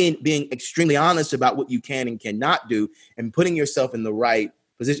 No, I mean being extremely honest about what you can and cannot do and putting yourself in the right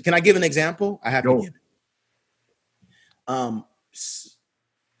position. Can I give an example? I have to give it.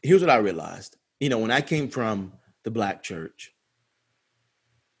 Here's what I realized. When I came from the Black church,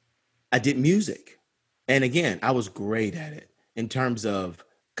 I did music. And again, I was great at it in terms of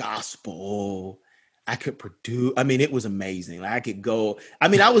gospel. I could produce. It was amazing. I could go.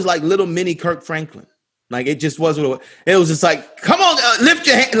 I was like little mini Kirk Franklin. Like, it just wasn't. It was just like, come on, lift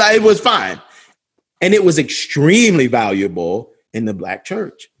your hand. Like, it was fine. And it was extremely valuable in the Black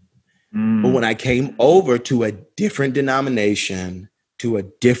church. But when I came over to a different denomination,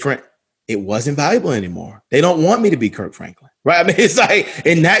 it wasn't valuable anymore. They don't want me to be Kirk Franklin, right? It's like,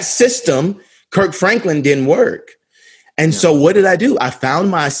 in that system, Kirk Franklin didn't work. And so what did I do? I found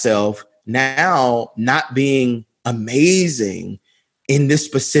myself now not being amazing in this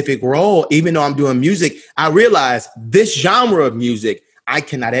specific role. Even though I'm doing music, I realized this genre of music I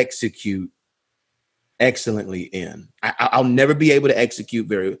cannot execute excellently in. I'll never be able to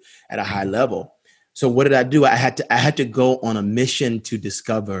execute at a high level. So what did I do? I had to go on a mission to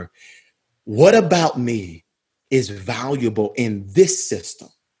discover what about me is valuable in this system.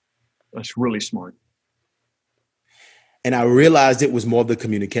 That's really smart. And I realized it was more of the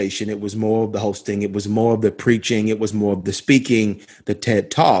communication. It was more of the hosting. It was more of the preaching. It was more of the speaking, the TED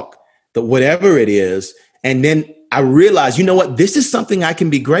Talk, the whatever it is. And then I realized, you know what, this is something I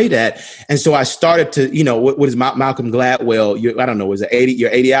can be great at. And so I started to, what is Malcolm Gladwell? I don't know, was it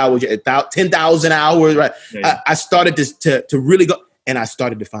 80 hours, 10,000 hours, right? Yeah. I started to really go, and I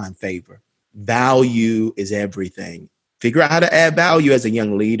started to find favor. Value is everything. Figure out how to add value as a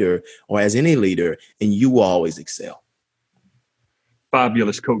young leader or as any leader, and you will always excel.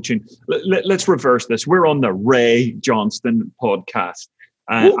 Fabulous coaching. Let's reverse this. We're on the Ray Johnston podcast.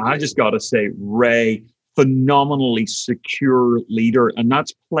 And I just got to say, Ray, phenomenally secure leader. And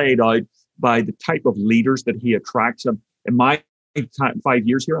that's played out by the type of leaders that he attracts. In my 5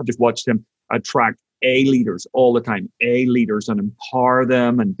 years here, I've just watched him attract A leaders all the time, A leaders, and empower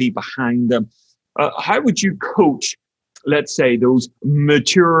them and be behind them. How would you coach, let's say, those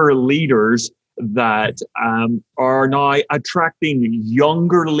mature leaders that are now attracting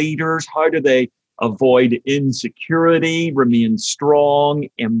younger leaders? How do they avoid insecurity, remain strong,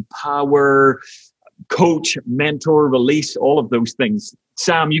 empower, coach, mentor, release, all of those things?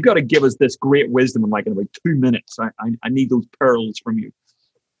 Sam, you got to give us this great wisdom in like in about 2 minutes. I need those pearls from you.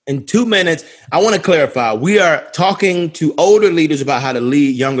 In 2 minutes, I want to clarify. We are talking to older leaders about how to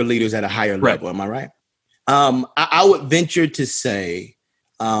lead younger leaders at a higher level. Am I right? I would venture to say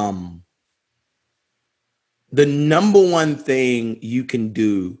the number one thing you can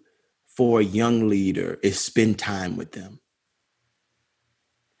do for a young leader is spend time with them.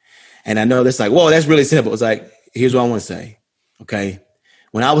 And I know that's like, whoa, that's really simple. It's like, here's what I want to say. Okay.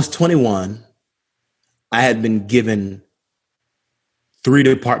 When I was 21, I had been given 3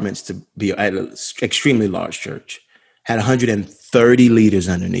 departments to be at an extremely large church. Had 130 leaders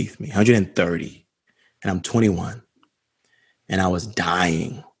underneath me, 130. And I'm 21. And I was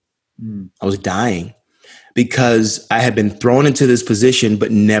dying. I was dying because I had been thrown into this position,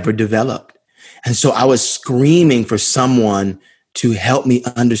 but never developed. And so I was screaming for someone to help me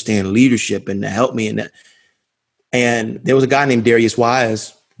understand leadership and to help me in that. And there was a guy named Darius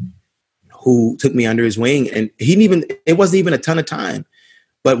Wise who took me under his wing, and it wasn't even a ton of time,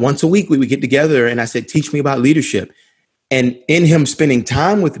 but once a week we would get together and I said, teach me about leadership. And in him spending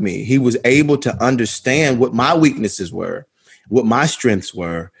time with me, he was able to understand what my weaknesses were, what my strengths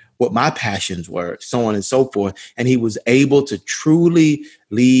were, what my passions were, so on and so forth. And he was able to truly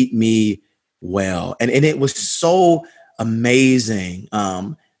lead me well. And it was so amazing.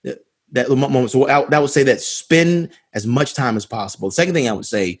 That moment. So that would say that spend as much time as possible. The second thing I would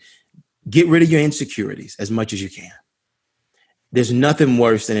say, get rid of your insecurities as much as you can. There's nothing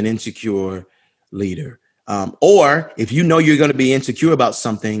worse than an insecure leader. Or if you know you're going to be insecure about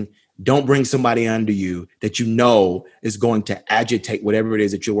something, don't bring somebody under you that you know is going to agitate whatever it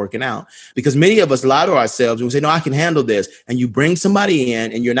is that you're working out. Because many of us lie to ourselves and we say, no, I can handle this. And you bring somebody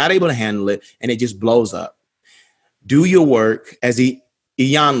in and you're not able to handle it and it just blows up. Do your work as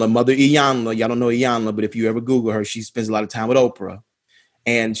Iyanla, Mother Iyanla. Y'all don't know Iyanla, but if you ever Google her, she spends a lot of time with Oprah.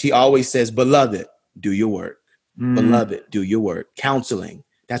 And she always says, beloved, do your work. Beloved, do your work. Counseling.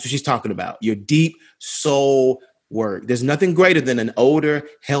 That's what she's talking about. Your deep soul work. There's nothing greater than an older,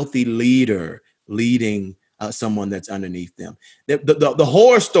 healthy leader leading someone that's underneath them. The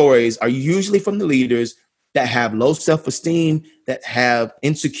horror stories are usually from the leaders that have low self-esteem, that have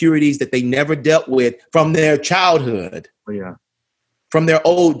insecurities that they never dealt with from their childhood. Oh, yeah. From their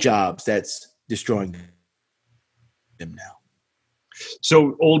old jobs that's destroying them now.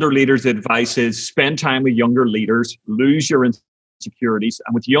 So older leaders' advice is spend time with younger leaders, lose your insecurities.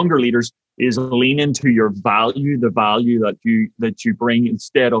 And with younger leaders is lean into your value, the value that you bring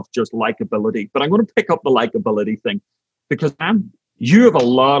instead of just likability. But I'm going to pick up the likability thing because you have a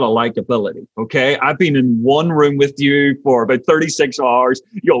lot of likability, okay? I've been in one room with you for about 36 hours.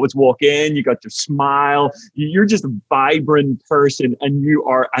 You always walk in, you got your smile. You're just a vibrant person and you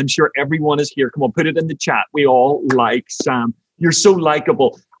are, I'm sure everyone is here. Come on, put it in the chat. We all like Sam. You're so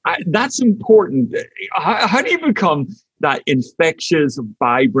likable. That's important. How do you become that infectious,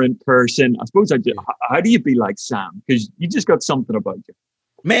 vibrant person? I suppose how do you be like Sam? Because you just got something about you.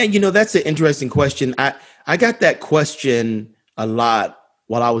 Man, that's an interesting question. I got that question a lot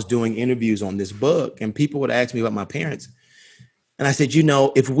while I was doing interviews on this book, and people would ask me about my parents. And I said,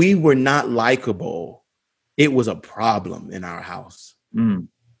 if we were not likable, it was a problem in our house.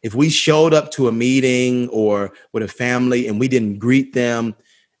 If we showed up to a meeting or with a family and we didn't greet them,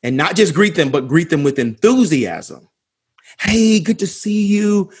 and not just greet them, but greet them with enthusiasm. Hey, good to see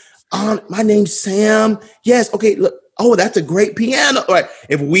you. My name's Sam. Yes. Okay. Look. Oh, that's a great piano. All right.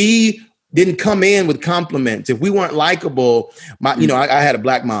 If we didn't come in with compliments, if we weren't likable, I had a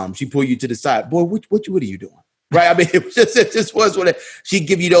black mom. She pulled you to the side. Boy, what are you doing? Right. I mean, it just was what she'd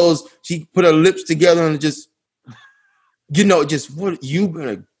give you those. She put her lips together and just, what you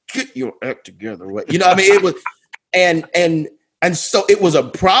gonna get your act together. It was, and so it was a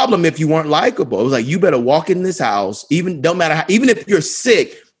problem if you weren't likable. It was like, you better walk in this house, even if you're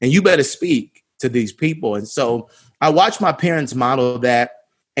sick, and you better speak to these people. And so I watched my parents model that.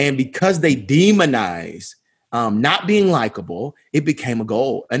 And because they demonize not being likable, it became a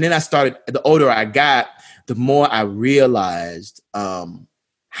goal. And then the older I got, the more I realized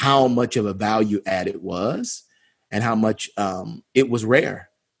how much of a value add it was and how much it was rare.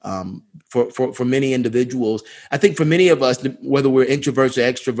 For many individuals. I think for many of us, whether we're introverts or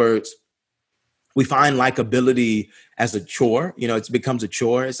extroverts, we find likability as a chore. It becomes a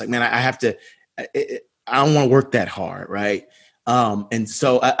chore. It's like, man, I don't want to work that hard, right? And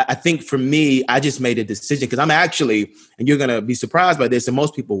so I think for me, I just made a decision because I'm actually, and you're going to be surprised by this, and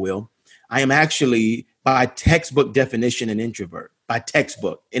most people will, I am actually by textbook definition an introvert. By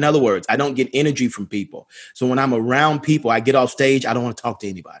textbook. In other words, I don't get energy from people. So when I'm around people, I get off stage, I don't want to talk to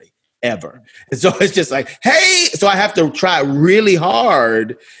anybody. ever. And so it's just like, hey, so I have to try really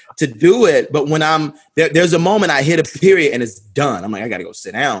hard to do it. But when I'm there's a moment I hit a period and it's done. I'm like, I got to go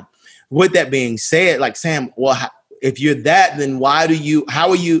sit down. With that being said, like, Sam, well, if you're that, then how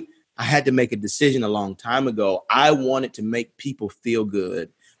are you? I had to make a decision a long time ago. I wanted to make people feel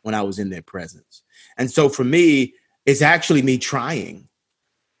good when I was in their presence. And so for me, it's actually me trying.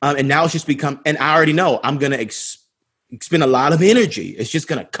 And now it's just become, and I already know I'm going to expend a lot of energy. It's just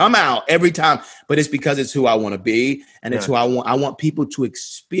going to come out every time, but it's because it's who I want to be. And it's who I want. I want people to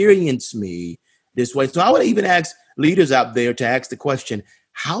experience me this way. So I would even ask leaders out there to ask the question,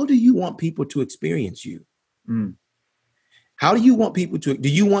 how do you want people to experience you? Mm. How do you want people to, do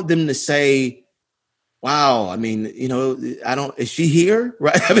you want them to say, wow, I mean, you know, is she here?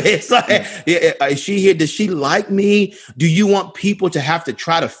 Right? I mean, it's like, is she here? Does she like me? Do you want people to have to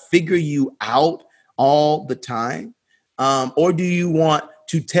try to figure you out all the time? Or do you want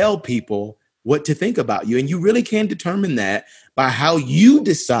to tell people what to think about you? And you really can determine that by how you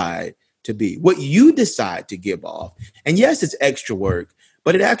decide to be, what you decide to give off. And yes, it's extra work,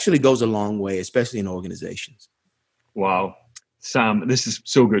 but it actually goes a long way, especially in organizations. Wow. Sam, this is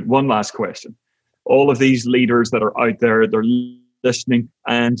so good. One last question. All of these leaders that are out there, they're listening,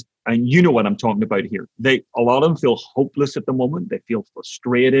 and you know what I'm talking about here. A lot of them feel hopeless at the moment. They feel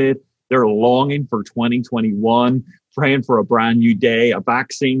frustrated. They're longing for 2021, praying for a brand new day, a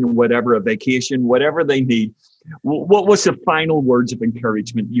vaccine, whatever, a vacation, whatever they need. What's the final words of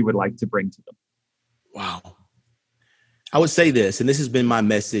encouragement you would like to bring to them? Wow. I would say this, and this has been my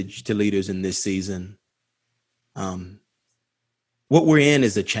message to leaders in this season. What we're in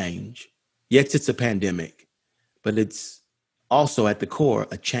is a change. Yes, it's a pandemic, but it's also at the core,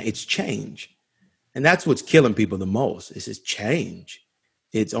 it's change. And that's what's killing people the most. It's just change.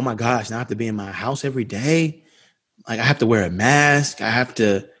 It's, oh my gosh, now I have to be in my house every day. Like, I have to wear a mask.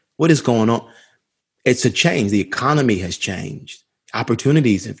 What is going on? It's a change. The economy has changed.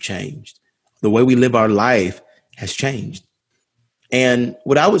 Opportunities have changed. The way we live our life has changed. And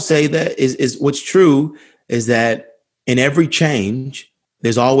what I would say that is what's true is that in every change,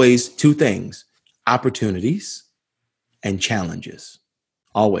 there's always two things: opportunities and challenges.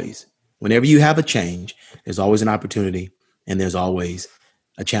 Always. Whenever you have a change, there's always an opportunity and there's always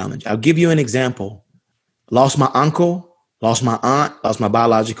a challenge. I'll give you an example. Lost my uncle, lost my aunt, lost my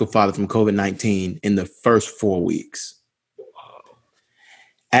biological father from COVID-19 in the first 4 weeks.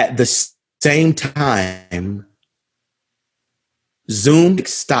 At the same time, Zoom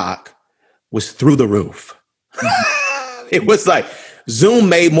stock was through the roof. It was like Zoom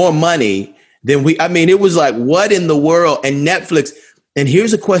made more money than it was like, what in the world? And Netflix. And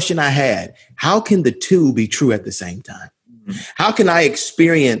here's a question I had. How can the two be true at the same time? How can I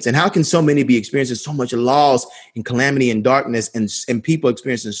experience, and how can so many be experiencing so much loss and calamity and darkness and people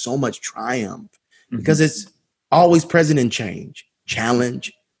experiencing so much triumph? Because it's always present in change,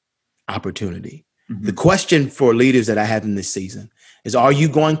 challenge, opportunity. The question for leaders that I have in this season is, are you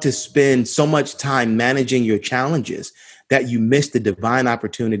going to spend so much time managing your challenges that you miss the divine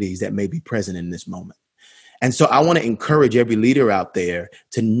opportunities that may be present in this moment? And so I want to encourage every leader out there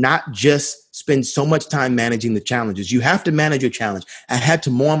to not just spend so much time managing the challenges. You have to manage your challenge. I had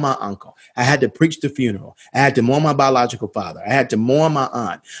to mourn my uncle. I had to preach the funeral. I had to mourn my biological father. I had to mourn my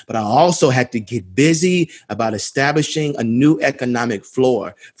aunt. But I also had to get busy about establishing a new economic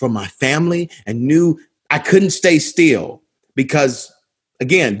floor for my family, and I couldn't stay still because,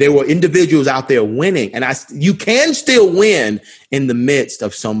 again, there were individuals out there winning, and you can still win in the midst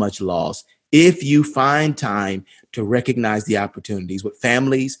of so much loss if you find time to recognize the opportunities with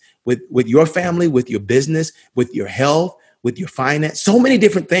families, with your family, with your business, with your health, with your finance. So many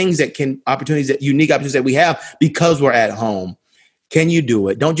different things unique opportunities that we have because we're at home. Can you do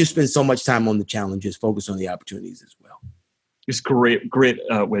it? Don't just spend so much time on the challenges. Focus on the opportunities as well. It's great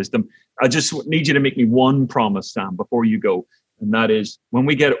wisdom. I just need you to make me one promise, Sam, before you go. And that is, when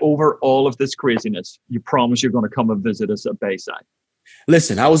we get over all of this craziness, you promise you're going to come and visit us at Bayside.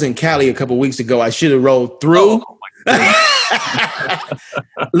 Listen, I was in Cali a couple of weeks ago. I should have rolled through. Oh my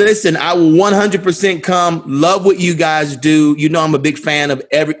Listen, I will 100% come. Love what you guys do. You know, I'm a big fan of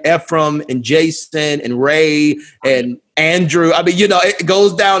Ephraim and Jason and Ray and Andrew. I mean, you know, it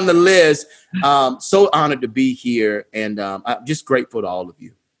goes down the list. So honored to be here. And I'm just grateful to all of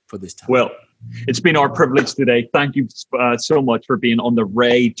you for this time. Well, it's been our privilege today. Thank you so much for being on the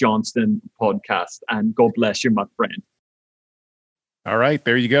Ray Johnston podcast. And God bless you, my friend. All right,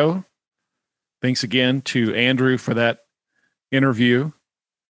 there you go. Thanks again to Andrew for that interview,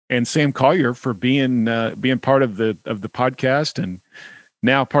 and Sam Collier for being part of the podcast and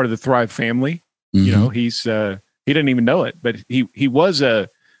now part of the Thrive family. You know, he didn't even know it, but he was a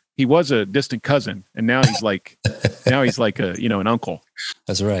he was a distant cousin, and now he's like an uncle.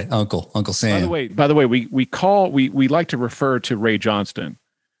 That's right, Uncle Sam. By the way, we like to refer to Ray Johnston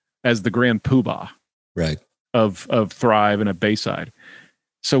as the Grand Poobah, right, of Thrive and of Bayside.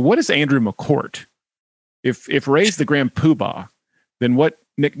 So what is Andrew McCourt? If Ray's the Grand Poobah, then what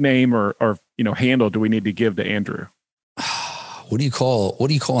nickname or handle do we need to give to Andrew? What do you call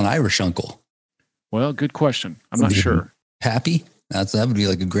an Irish uncle? Well, good question. I'm not sure. Pappy? That would be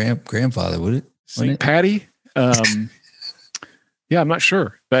like a grandfather, would it? St. Patty? Yeah, I'm not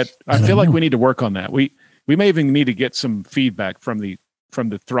sure, but I feel like we need to work on that. We may even need to get some feedback from the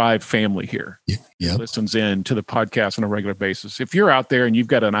Thrive family here. Yeah. Listens in to the podcast on a regular basis. If you're out there and you've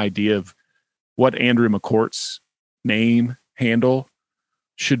got an idea of what Andrew McCourt's name handle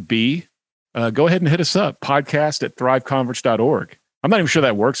should be, go ahead and hit us up. podcast@thriveconference.org. I'm not even sure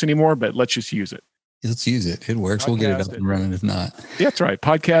that works anymore, but let's just use it. Let's use it. It works. We'll get it up and running if not. Yeah, that's right.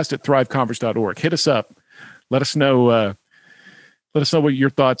 podcast@thriveconference.org. Hit us up. Let us know what your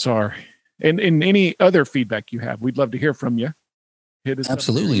thoughts are. And any other feedback you have. We'd love to hear from you. Hit us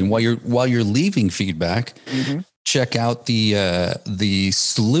Absolutely. up. And while you're leaving feedback, check out the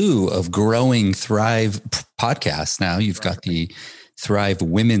slew of growing Thrive podcasts. Now you've got the Thrive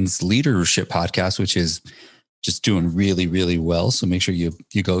Women's Leadership Podcast, which is just doing really, really well. So make sure you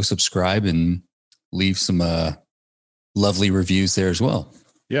go subscribe and leave some lovely reviews there as well.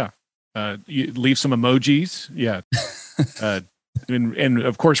 Yeah. You leave some emojis. Yeah. and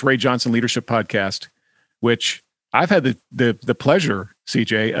of course, Ray Johnson Leadership Podcast, which I've had the pleasure,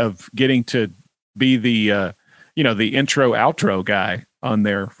 CJ, of getting to be the intro outro guy on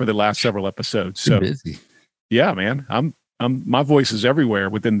there for the last several episodes. So busy. Yeah, man, I'm my voice is everywhere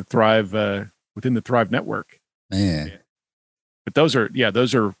within the Thrive network. Man. Yeah. But those are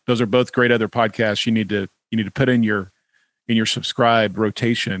both great other podcasts you need to put in your subscribe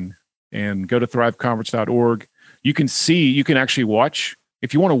rotation and go to thriveconference.org. You can actually watch,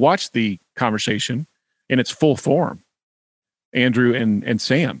 if you want to watch the conversation in its full form, Andrew and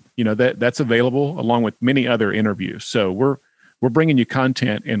Sam, that's available along with many other interviews. So we're bringing you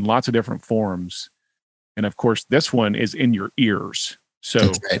content in lots of different forms. And of course, this one is in your ears.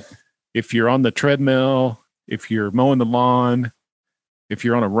 So right. If you're on the treadmill, if you're mowing the lawn, if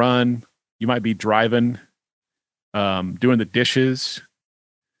you're on a run, you might be driving, doing the dishes.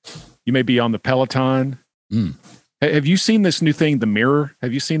 You may be on the Peloton. Have you seen this new thing, the mirror?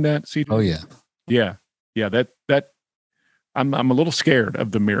 Have you seen that, CJ? Oh yeah. Yeah. That I'm a little scared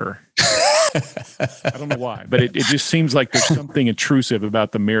of the mirror. I don't know why, but it just seems like there's something intrusive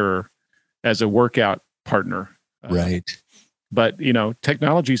about the mirror as a workout partner. Right. But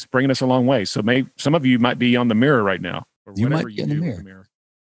technology's bringing us a long way. So some of you might be on the mirror right now. Or you whatever might be you on do the with mirror. the mirror.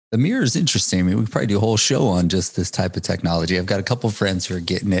 The mirror is interesting. I mean, we probably do a whole show on just this type of technology. I've got a couple of friends who are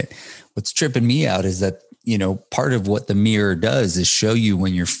getting it. What's tripping me out is that, part of what the mirror does is show you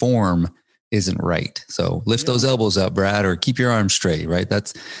when your form isn't right. So lift those elbows up, Brad, or keep your arms straight, right?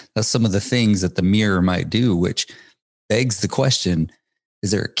 That's some of the things that the mirror might do, which begs the question,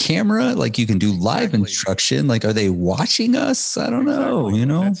 is there a camera? Like you can do live instruction? Like, are they watching us? I don't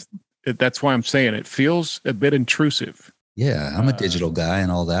know, That's why I'm saying it feels a bit intrusive. Yeah, I'm a digital guy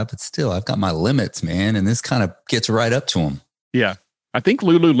and all that, but still, I've got my limits, man. And this kind of gets right up to them. Yeah. I think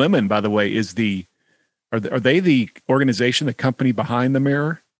Lululemon, by the way, are they the organization, the company behind the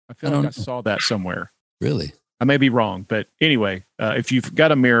mirror? I feel like I saw that somewhere. Really? I may be wrong, but anyway, if you've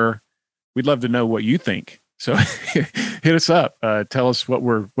got a mirror, we'd love to know what you think. So hit us up. Tell us what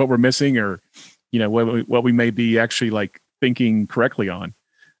we're missing, or what we may be actually like thinking correctly on.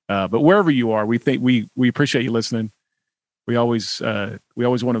 But wherever you are, we think we appreciate you listening. We always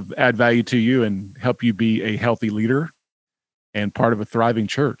want to add value to you and help you be a healthy leader and part of a thriving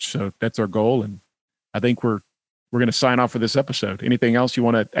church. So that's our goal, and I think we're going to sign off for this episode. Anything else you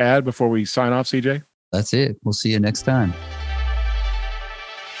want to add before we sign off, CJ? That's it. We'll see you next time.